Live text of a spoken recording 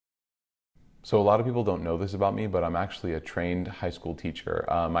So a lot of people don't know this about me, but I'm actually a trained high school teacher.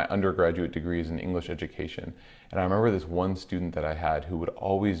 My undergraduate degree is in English education. And I remember this one student that I had who would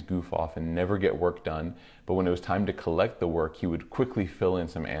always goof off and never get work done. But when it was time to collect the work, he would quickly fill in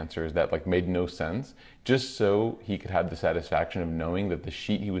some answers that like made no sense, just so he could have the satisfaction of knowing that the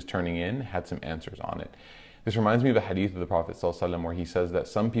sheet he was turning in had some answers on it. This reminds me of a hadith of the Prophet ﷺ where he says that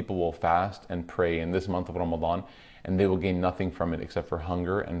some people will fast and pray in this month of Ramadan and they will gain nothing from it except for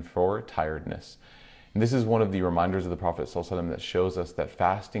hunger and for tiredness. And this is one of the reminders of the Prophet ﷺ that shows us that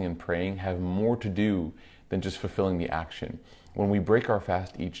fasting and praying have more to do than just fulfilling the action. When we break our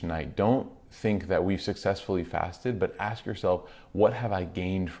fast each night, don't think that we've successfully fasted, but ask yourself, what have I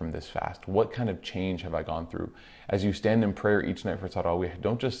gained from this fast? What kind of change have I gone through? As you stand in prayer each night for Tarawih,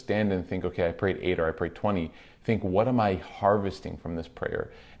 don't just stand and think, okay, I prayed 8 or I prayed 20. Think, what am I harvesting from this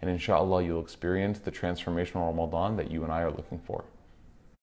prayer? And inshallah, you'll experience the transformational Ramadan that you and I are looking for.